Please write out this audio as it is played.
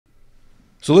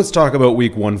So let's talk about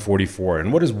week 144.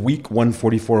 And what does week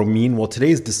 144 mean? Well,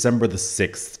 today is December the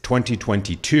 6th,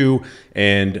 2022,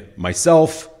 and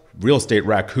myself, Real Estate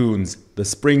Raccoons, the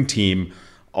spring team,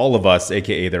 all of us,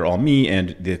 aka they're all me,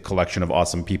 and the collection of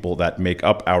awesome people that make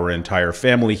up our entire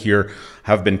family here,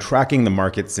 have been tracking the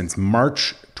market since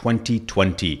March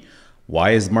 2020.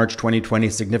 Why is March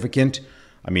 2020 significant?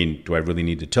 I mean, do I really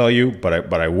need to tell you?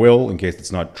 But I will, in case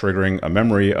it's not triggering a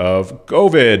memory of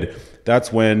COVID.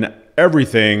 That's when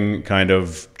everything kind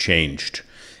of changed.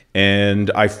 And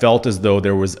I felt as though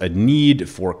there was a need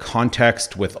for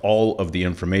context with all of the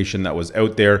information that was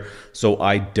out there. So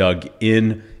I dug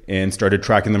in and started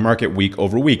tracking the market week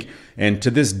over week. And to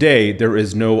this day, there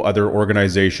is no other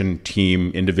organization,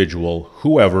 team, individual,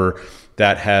 whoever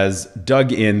that has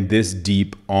dug in this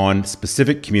deep on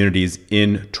specific communities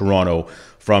in Toronto,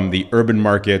 from the urban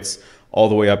markets all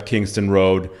the way up Kingston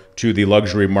Road to the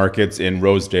luxury markets in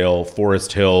Rosedale,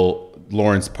 Forest Hill,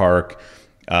 Lawrence Park,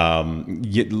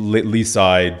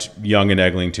 Leaside, Yonge and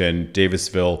Eglinton,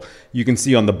 Davisville. You can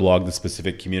see on the blog the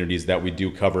specific communities that we do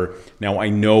cover. Now, I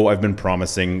know I've been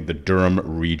promising the Durham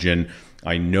region.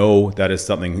 I know that is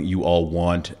something you all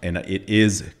want, and it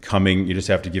is coming. You just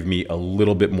have to give me a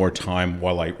little bit more time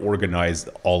while I organize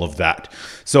all of that.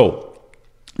 So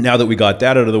now that we got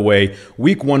that out of the way,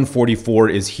 week 144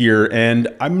 is here, and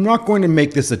I'm not going to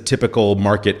make this a typical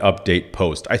market update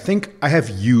post. I think I have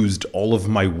used all of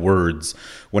my words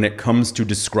when it comes to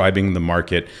describing the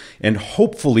market, and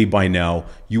hopefully by now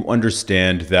you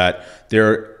understand that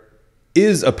there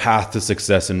is a path to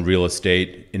success in real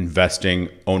estate, investing,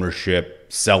 ownership,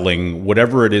 selling,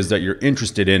 whatever it is that you're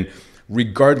interested in,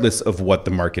 regardless of what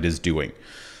the market is doing.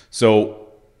 So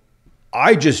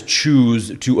I just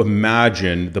choose to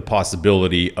imagine the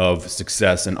possibility of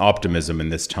success and optimism in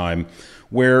this time,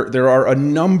 where there are a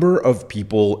number of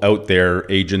people out there,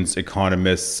 agents,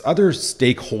 economists, other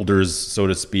stakeholders, so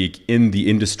to speak, in the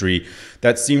industry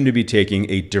that seem to be taking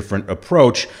a different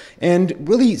approach and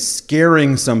really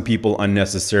scaring some people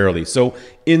unnecessarily. So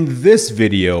in this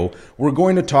video, we're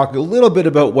going to talk a little bit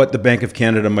about what the Bank of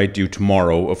Canada might do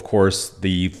tomorrow. Of course,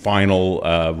 the final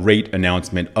rate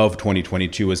announcement of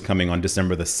 2022 is coming on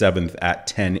December the 7th at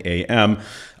 10 a.m.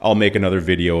 I'll make another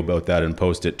video about that and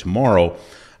post it tomorrow.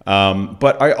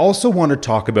 But I also want to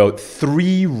talk about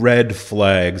 3 red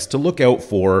flags to look out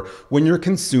for when you're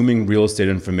consuming real estate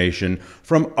information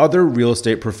from other real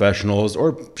estate professionals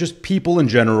or just people in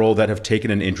general that have taken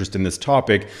an interest in this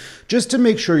topic, just to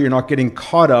make sure you're not getting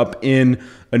caught up in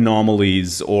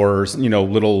anomalies or,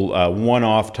 little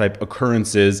one-off type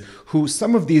occurrences who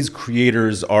some of these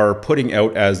creators are putting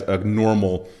out as a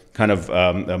normal kind of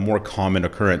a more common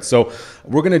occurrence. So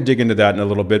we're going to dig into that in a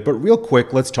little bit, but real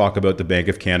quick, let's talk about the Bank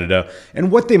of Canada and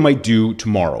what they might do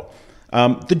tomorrow.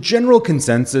 The general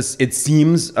consensus, it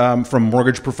seems, from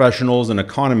mortgage professionals and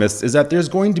economists, is that there's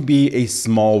going to be a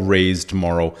small raise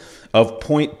tomorrow of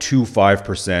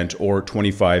 0.25% or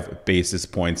 25 basis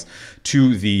points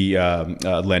to the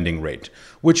lending rate,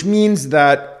 which means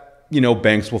that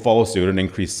banks will follow suit and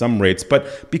increase some rates.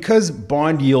 But because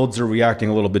bond yields are reacting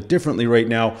a little bit differently right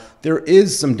now, there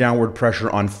is some downward pressure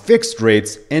on fixed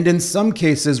rates. And in some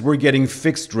cases, we're getting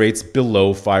fixed rates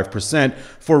below 5%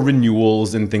 for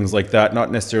renewals and things like that,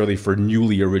 not necessarily for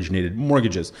newly originated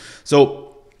mortgages.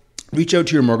 So reach out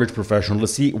to your mortgage professional to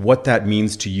see what that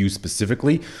means to you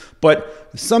specifically. But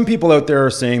some people out there are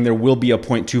saying there will be a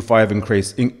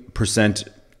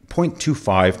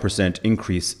 0.25%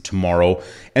 increase tomorrow,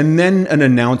 and then an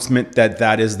announcement that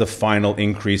that is the final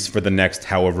increase for the next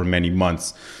however many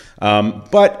months.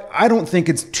 But I don't think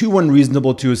it's too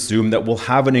unreasonable to assume that we'll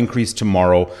have an increase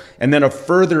tomorrow and then a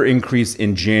further increase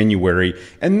in January,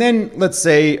 and then let's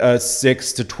say a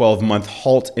 6 to 12 month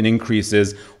halt in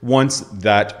increases once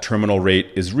that terminal rate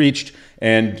is reached.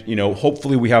 And,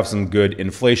 hopefully we have some good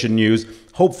inflation news.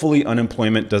 Hopefully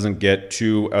unemployment doesn't get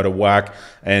too out of whack.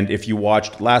 And if you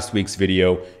watched last week's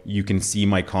video, you can see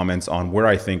my comments on where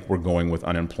I think we're going with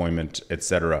unemployment,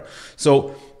 etc.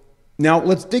 So now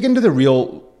let's dig into the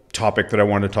real topic that I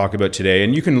want to talk about today.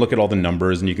 And you can look at all the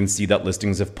numbers and you can see that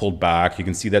listings have pulled back. You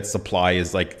can see that supply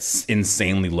is like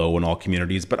insanely low in all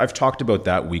communities. But I've talked about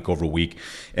that week over week.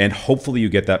 And hopefully you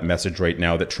get that message right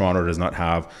now that Toronto does not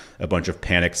have a bunch of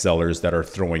panic sellers that are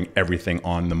throwing everything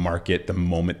on the market the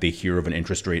moment they hear of an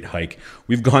interest rate hike.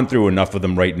 We've gone through enough of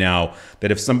them right now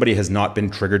that if somebody has not been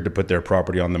triggered to put their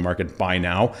property on the market by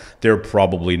now, they're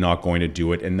probably not going to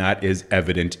do it. And that is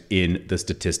evident in the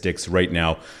statistics right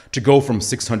now. To go from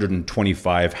 600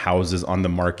 625 houses on the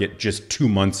market just 2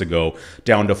 months ago,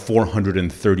 down to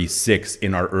 436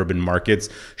 in our urban markets,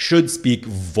 should speak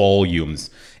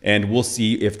volumes. And we'll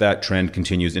see if that trend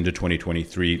continues into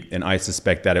 2023. And I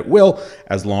suspect that it will,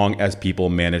 as long as people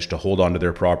manage to hold on to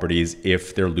their properties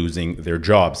if they're losing their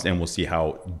jobs. And we'll see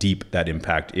how deep that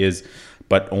impact is,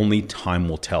 but only time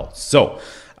will tell. So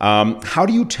how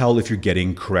do you tell if you're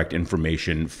getting correct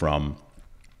information from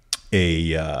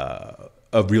a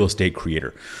real estate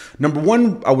creator? Number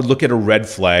one, I would look at a red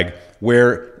flag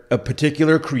where a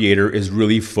particular creator is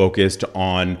really focused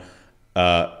on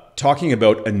talking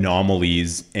about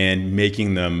anomalies and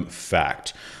making them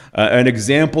fact. An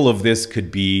example of this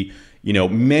could be,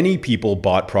 many people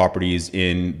bought properties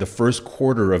in the first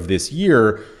quarter of this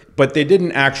year, but they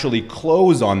didn't actually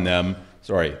close on them.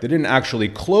 They didn't actually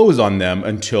close on them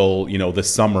until, the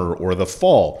summer or the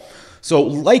fall. So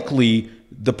likely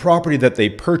the property that they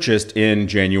purchased in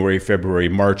January, February,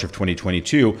 March of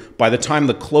 2022, by the time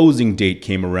the closing date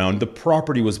came around, the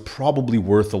property was probably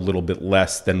worth a little bit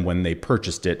less than when they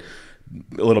purchased it.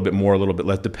 A little bit more, a little bit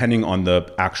less, depending on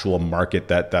the actual market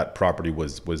that property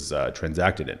was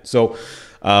transacted in. So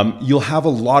you'll have a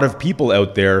lot of people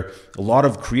out there, a lot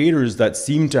of creators that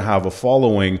seem to have a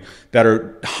following that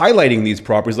are highlighting these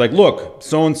properties. Like, look,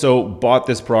 so-and-so bought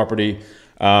this property.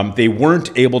 They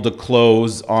weren't able to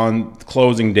close on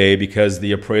closing day because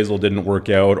the appraisal didn't work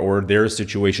out, or their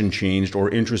situation changed, or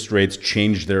interest rates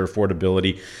changed their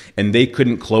affordability, and they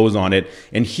couldn't close on it.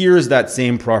 And here's that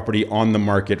same property on the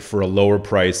market for a lower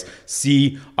price.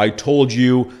 See, I told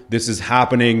you this is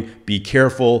happening. Be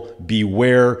careful,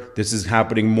 beware. This is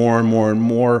happening more and more and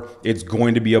more. It's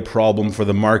going to be a problem for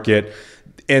the market,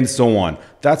 and so on.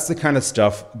 That's the kind of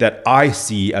stuff that I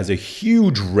see as a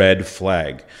huge red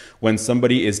flag when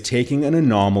somebody is taking an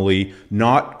anomaly,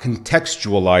 not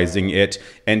contextualizing it,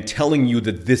 and telling you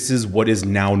that this is what is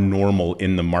now normal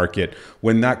in the market,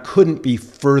 when that couldn't be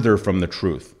further from the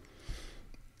truth.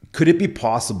 Could it be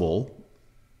possible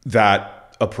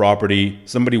that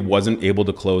somebody wasn't able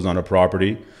to close on a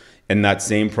property, and that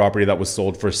same property that was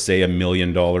sold for, say, $1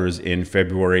 million in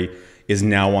February is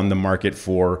now on the market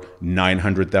for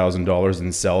 $900,000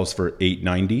 and sells for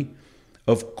 $890,000?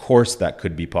 Of course that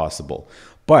could be possible.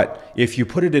 But if you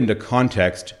put it into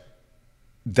context,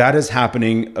 that is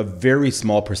happening a very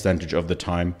small percentage of the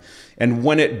time. And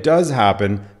when it does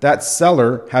happen, that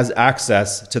seller has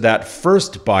access to that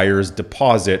first buyer's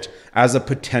deposit as a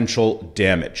potential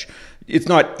damage. It's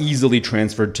not easily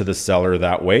transferred to the seller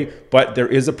that way, but there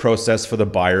is a process for the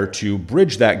buyer to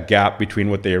bridge that gap between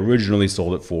what they originally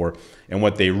sold it for and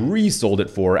what they resold it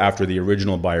for after the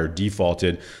original buyer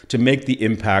defaulted, to make the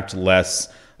impact less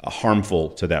harmful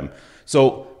to them.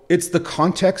 So it's the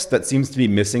context that seems to be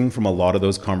missing from a lot of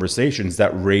those conversations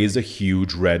that raise a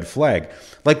huge red flag.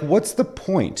 Like, what's the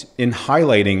point in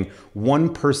highlighting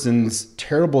one person's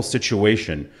terrible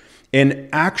situation and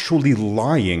actually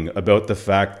lying about the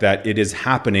fact that it is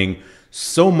happening,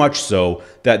 so much so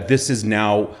that this is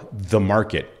now the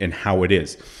market and how it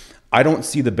is? I don't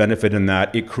see the benefit in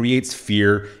that. It creates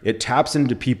fear. It taps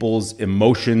into people's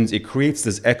emotions. It creates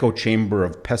this echo chamber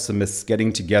of pessimists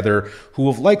getting together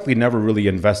who have likely never really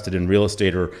invested in real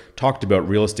estate or talked about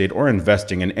real estate or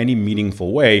investing in any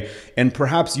meaningful way, and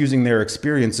perhaps using their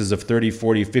experiences of 30,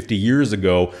 40, 50 years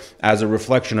ago as a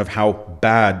reflection of how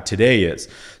bad today is.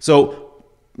 So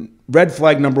red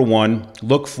flag number one,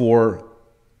 look for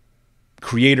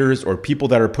creators or people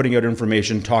that are putting out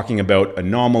information talking about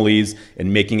anomalies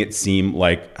and making it seem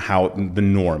like how the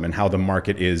norm and how the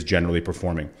market is generally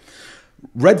performing.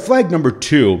 Red flag number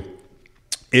two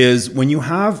is when you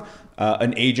have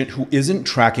an agent who isn't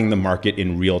tracking the market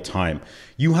in real time.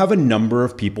 You have a number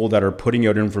of people that are putting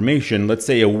out information, let's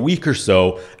say a week or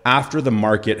so after the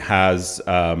market has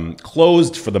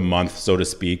closed for the month, so to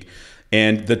speak,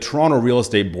 and the Toronto Real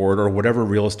Estate Board, or whatever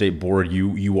real estate board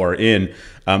you are in,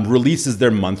 releases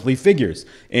their monthly figures.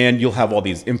 And you'll have all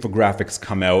these infographics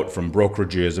come out from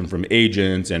brokerages and from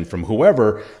agents and from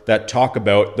whoever that talk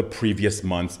about the previous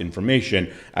month's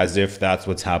information as if that's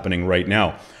what's happening right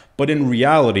now. But in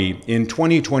reality, in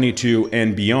 2022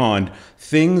 and beyond,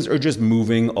 things are just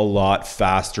moving a lot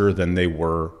faster than they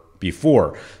were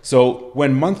before. So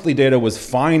when monthly data was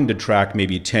fine to track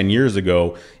maybe 10 years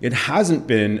ago, it hasn't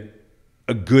been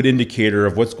a good indicator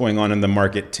of what's going on in the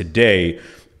market today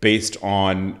based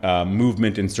on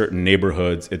movement in certain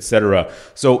neighborhoods, etc.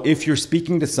 So if you're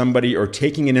speaking to somebody or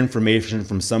taking in information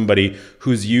from somebody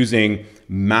who's using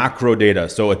macro data,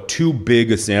 so a too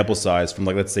big a sample size from,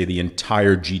 like, let's say the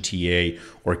entire GTA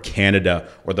or Canada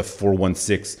or the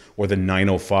 416 or the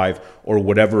 905 or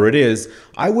whatever it is,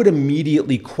 I would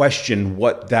immediately question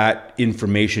what that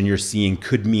information you're seeing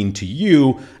could mean to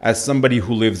you as somebody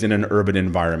who lives in an urban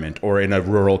environment or in a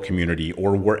rural community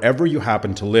or wherever you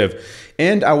happen to live.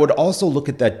 And I would also look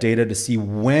at that data to see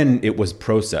when it was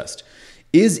processed.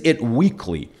 Is it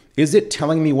weekly? Is it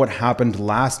telling me what happened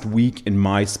last week in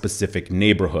my specific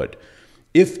neighborhood?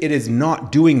 If it is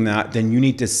not doing that, then you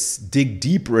need to dig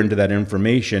deeper into that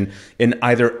information and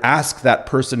either ask that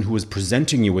person who is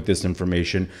presenting you with this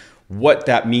information what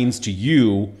that means to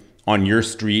you on your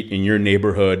street, in your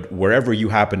neighborhood, wherever you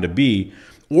happen to be,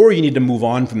 or you need to move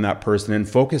on from that person and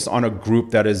focus on a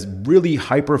group that is really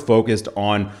hyper-focused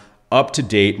on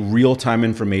up-to-date, real-time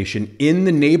information in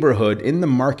the neighborhood, in the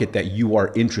market that you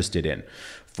are interested in.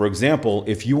 For example,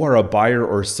 if you are a buyer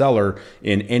or seller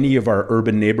in any of our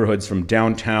urban neighborhoods from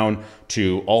downtown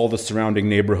to all the surrounding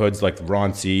neighborhoods like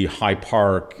Roncy, High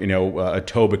Park,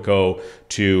 Etobicoke,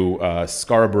 to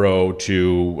Scarborough,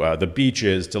 to the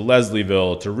beaches, to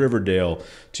Leslieville, to Riverdale,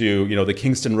 to the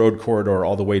Kingston Road corridor,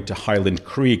 all the way to Highland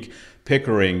Creek,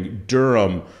 Pickering,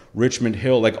 Durham, Richmond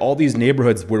Hill, like all these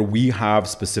neighborhoods where we have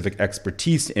specific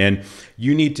expertise in,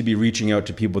 you need to be reaching out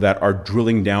to people that are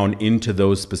drilling down into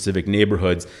those specific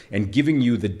neighborhoods and giving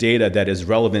you the data that is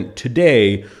relevant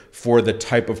today for the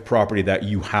type of property that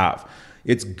you have.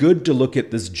 It's good to look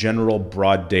at this general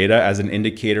broad data as an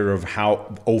indicator of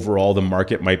how overall the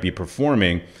market might be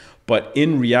performing. But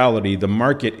in reality, the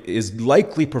market is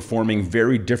likely performing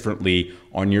very differently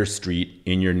on your street,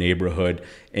 in your neighborhood.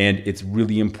 And it's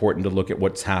really important to look at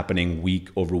what's happening week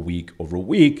over week over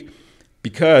week.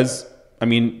 Because,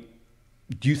 do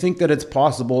you think that it's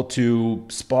possible to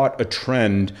spot a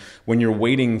trend when you're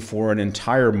waiting for an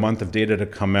entire month of data to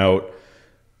come out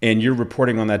and you're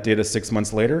reporting on that data 6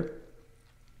 months later?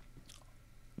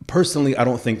 Personally, I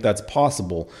don't think that's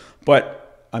possible. But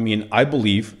I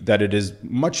believe that it is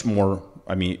much more,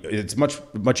 it's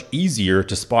much easier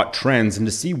to spot trends and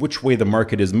to see which way the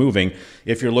market is moving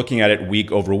if you're looking at it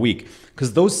week over week.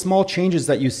 Because those small changes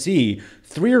that you see,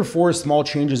 3 or 4 small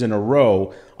changes in a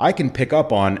row, I can pick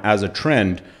up on as a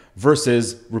trend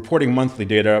versus reporting monthly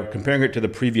data, comparing it to the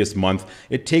previous month.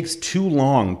 It takes too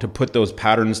long to put those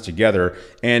patterns together.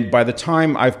 And by the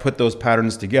time I've put those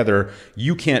patterns together,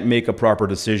 you can't make a proper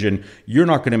decision. You're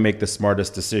not going to make the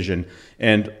smartest decision.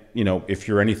 And, if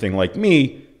you're anything like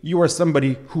me, you are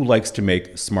somebody who likes to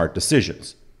make smart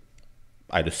decisions.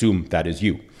 I'd assume that is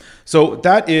you. So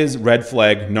that is red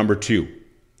flag number 2.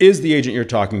 Is the agent you're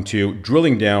talking to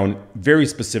drilling down very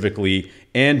specifically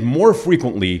and more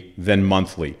frequently than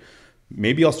monthly?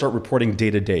 Maybe I'll start reporting day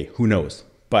to day, who knows?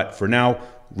 But for now,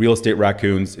 Real Estate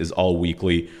Raccoons is all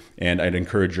weekly, and I'd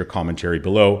encourage your commentary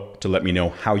below to let me know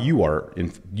how you are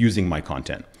using my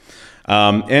content.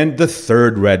 And the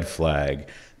third red flag,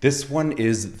 this one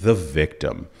is the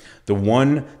victim. The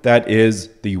one that is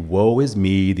the woe is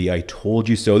me, the I told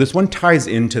you so. This one ties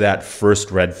into that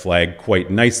first red flag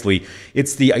quite nicely.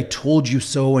 It's the I told you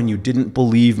so and you didn't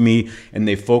believe me. And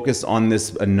they focus on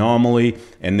this anomaly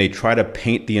and they try to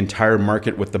paint the entire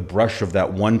market with the brush of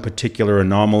that one particular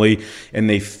anomaly. And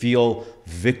they feel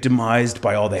victimized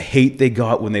by all the hate they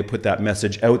got when they put that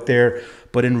message out there.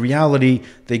 But in reality,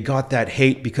 they got that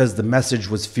hate because the message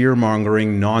was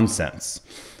fear-mongering nonsense.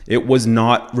 It was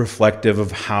not reflective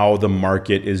of how the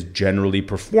market is generally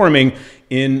performing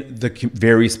in the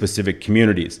very specific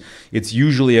communities. It's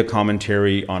usually a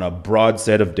commentary on a broad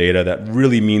set of data that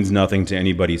really means nothing to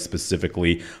anybody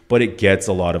specifically, but it gets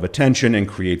a lot of attention and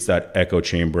creates that echo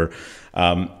chamber.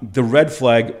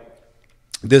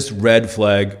 This red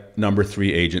flag number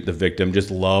 3 agent, the victim, just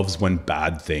loves when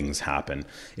bad things happen.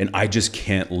 And I just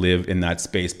can't live in that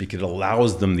space because it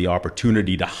allows them the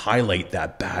opportunity to highlight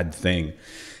that bad thing.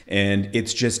 And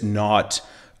it's just not,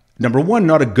 number 1,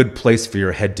 not a good place for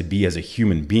your head to be as a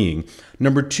human being.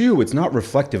 Number 2, it's not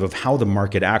reflective of how the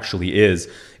market actually is.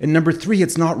 And number 3,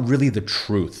 it's not really the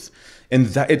truth. And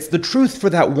that it's the truth for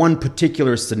that one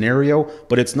particular scenario,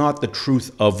 but it's not the truth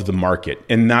of the market.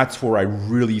 And that's where I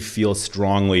really feel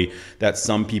strongly that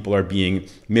some people are being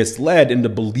misled into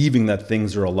believing that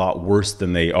things are a lot worse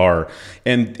than they are.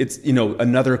 And it's,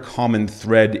 another common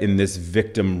thread in this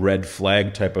victim red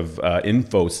flag type of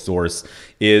info source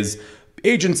is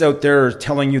agents out there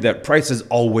telling you that prices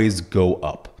always go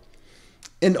up.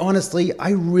 And honestly, I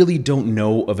really don't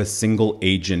know of a single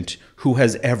agent who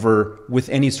has ever, with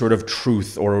any sort of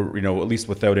truth or, at least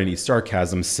without any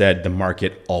sarcasm, said the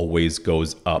market always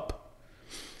goes up.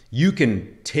 You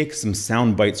can take some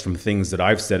sound bites from things that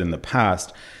I've said in the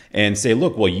past and say,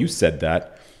 look, well, you said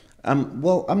that.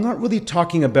 Well, I'm not really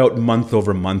talking about month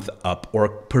over month up or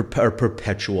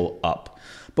perpetual up.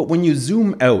 But when you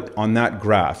zoom out on that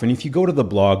graph, and if you go to the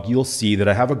blog, you'll see that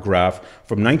I have a graph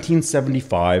from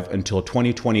 1975 until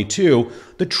 2022.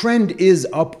 The trend is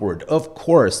upward, of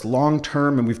course, long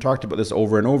term, and we've talked about this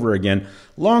over and over again.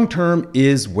 Long term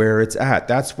is where it's at.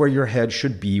 That's where your head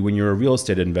should be when you're a real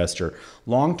estate investor.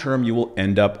 Long term, you will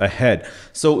end up ahead.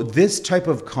 So this type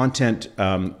of content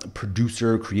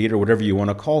producer, creator, whatever you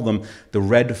want to call them, the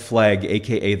red flag,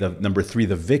 aka the number 3,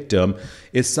 the victim,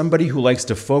 is somebody who likes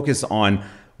to focus on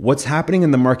what's happening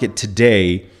in the market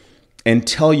today and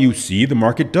tell you, see, the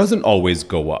market doesn't always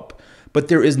go up. But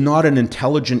there is not an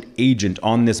intelligent agent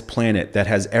on this planet that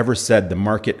has ever said the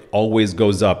market always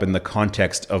goes up in the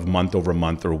context of month over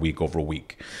month or week over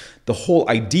week. The whole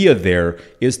idea there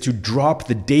is to drop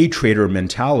the day trader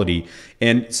mentality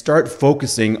and start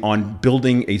focusing on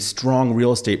building a strong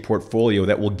real estate portfolio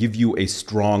that will give you a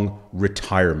strong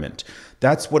retirement.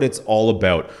 That's what it's all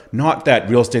about. Not that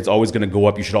real estate's always going to go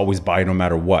up, you should always buy no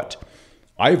matter what.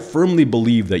 I firmly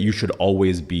believe that you should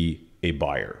always be a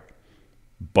buyer.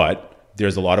 But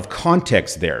there's a lot of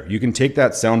context there. You can take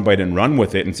that soundbite and run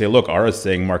with it and say, look, Ara's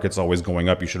saying market's always going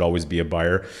up, you should always be a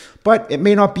buyer. But it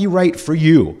may not be right for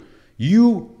you.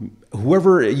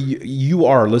 Whoever you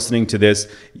are listening to this,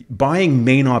 buying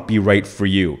may not be right for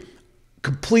you.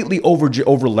 Completely over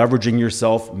leveraging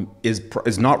yourself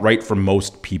is not right for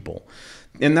most people.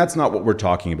 And that's not what we're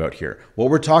talking about here. What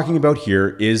we're talking about here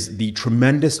is the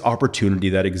tremendous opportunity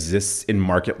that exists in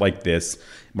markets like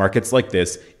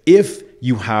this, if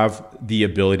you have the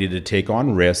ability to take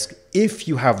on risk, if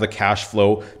you have the cash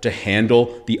flow to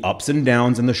handle the ups and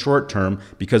downs in the short term,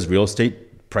 because real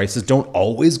estate prices don't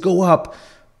always go up,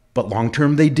 but long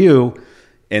term they do.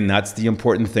 And that's the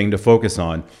important thing to focus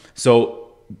on. So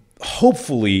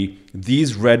hopefully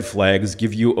these red flags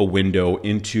give you a window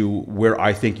into where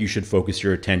I think you should focus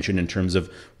your attention in terms of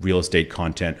real estate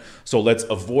content. So let's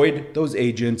avoid those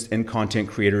agents and content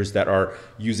creators that are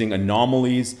using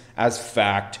anomalies as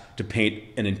fact to paint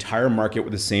an entire market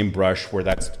with the same brush where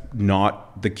that's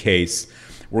not the case.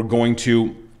 We're going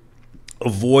to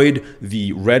avoid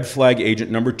the red flag agent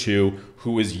number 2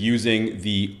 who is using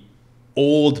the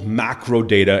old macro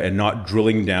data and not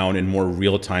drilling down in more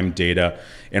real-time data.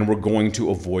 And we're going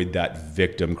to avoid that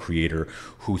victim creator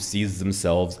who sees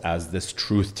themselves as this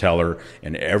truth teller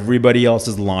and everybody else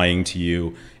is lying to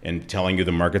you and telling you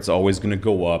the market's always going to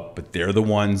go up, but they're the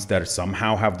ones that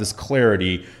somehow have this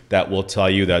clarity that will tell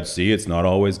you that, see, it's not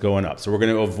always going up. So we're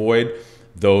going to avoid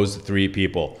those 3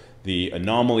 people: the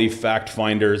anomaly fact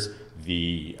finders,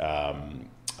 the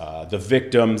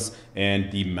victims, and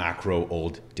the macro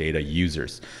old data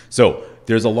users. So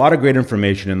there's a lot of great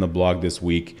information in the blog this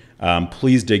week.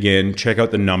 Please dig in, check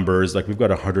out the numbers. Like, we've got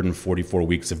 144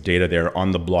 weeks of data there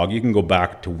on the blog. You can go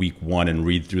back to week 1 and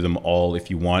read through them all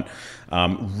if you want.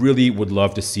 Really would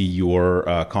love to see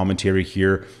your commentary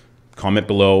here. Comment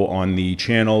below on the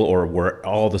channel or where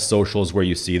all the socials where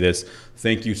you see this.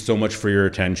 Thank you so much for your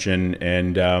attention,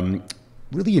 and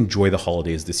really enjoy the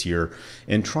holidays this year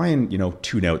and try and,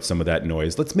 tune out some of that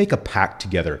noise. Let's make a pact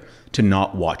together to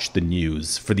not watch the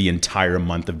news for the entire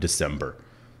month of December.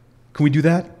 Can we do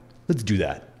that? Let's do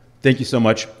that. Thank you so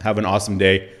much. Have an awesome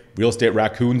day. Real Estate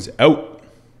Raccoons out.